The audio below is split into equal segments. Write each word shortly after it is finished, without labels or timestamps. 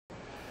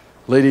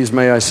Ladies,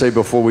 may I say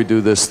before we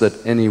do this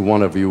that any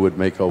one of you would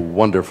make a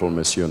wonderful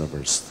Miss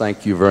Universe.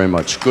 Thank you very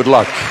much. Good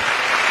luck.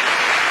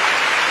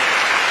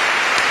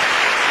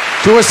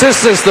 To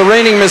assist us, the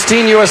reigning Miss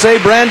Teen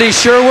USA, Brandy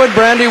Sherwood.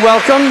 Brandy,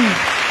 welcome.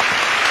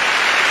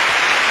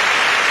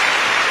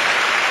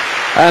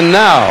 And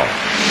now,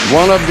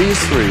 one of these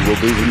three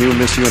will be the new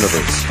Miss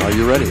Universe. Are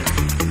you ready?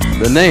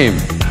 The name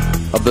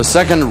of the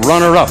second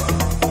runner-up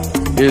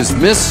is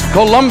Miss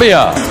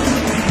Colombia.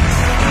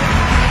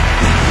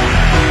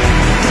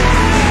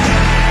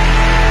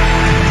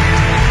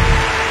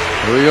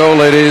 Here we go,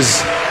 ladies.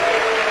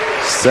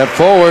 Step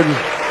forward.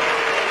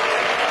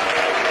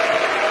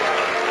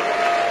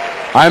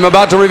 I'm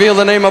about to reveal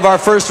the name of our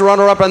first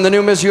runner-up and the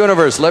new Miss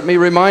Universe. Let me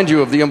remind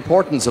you of the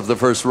importance of the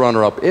first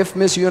runner-up. If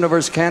Miss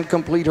Universe can't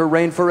complete her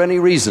reign for any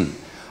reason,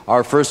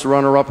 our first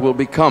runner-up will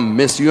become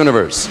Miss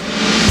Universe.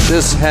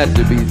 This had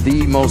to be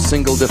the most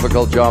single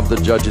difficult job the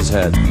judges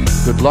had.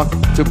 Good luck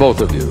to both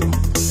of you.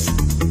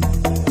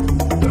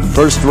 The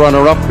first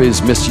runner-up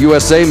is Miss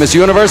USA. Miss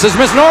Universe is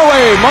Miss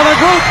Norway, Mother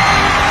Group.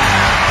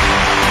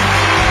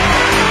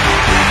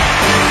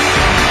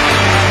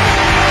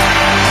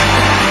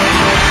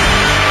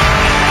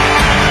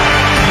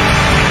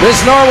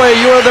 Miss Norway,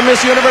 you are the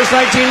Miss Universe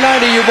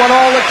 1990. You've won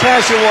all the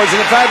cash awards and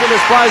the fabulous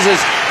prizes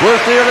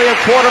worth nearly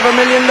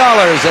 $250,000.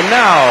 And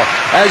now,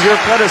 as your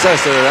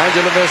predecessor,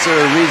 Angela Visser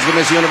reads the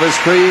Miss Universe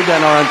Creed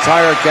and our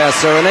entire cast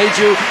serenade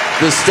you,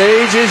 the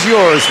stage is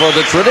yours for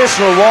the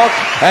traditional walk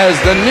as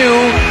the new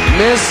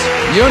Miss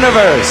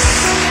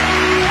Universe.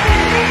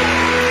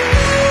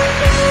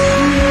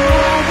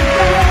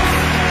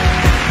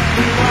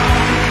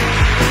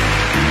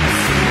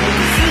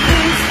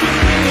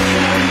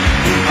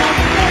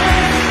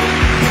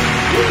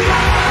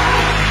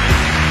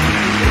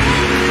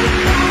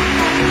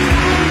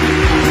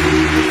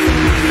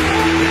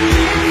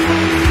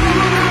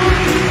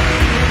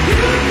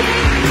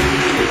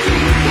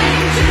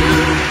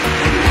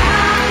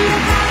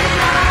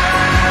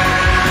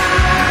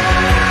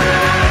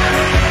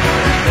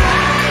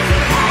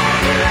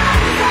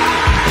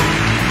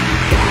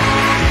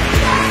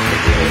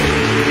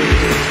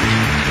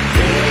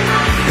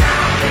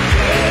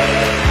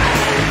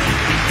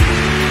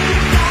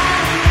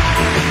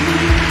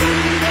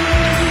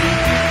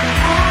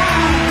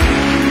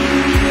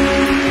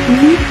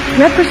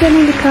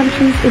 Representing the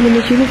countries in the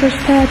Miss Universe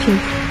pageant,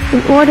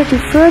 in order to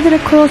further the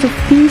cause of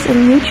peace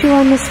and mutual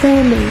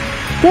understanding,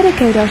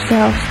 dedicate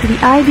ourselves to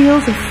the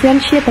ideals of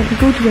friendship and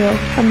goodwill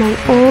among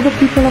all the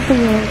people of the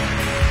world.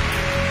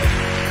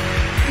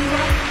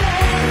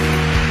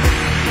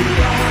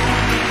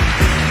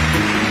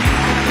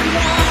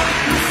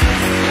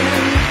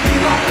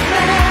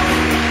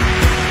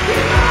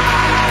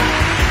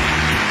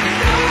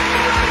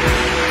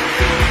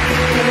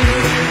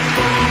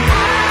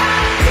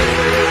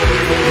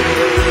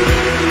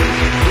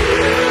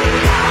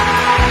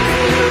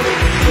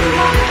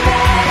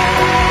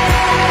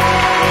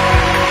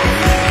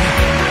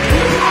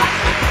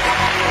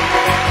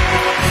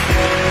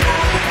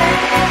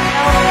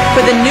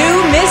 For the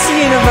new Miss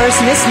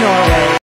Universe, Miss Norway.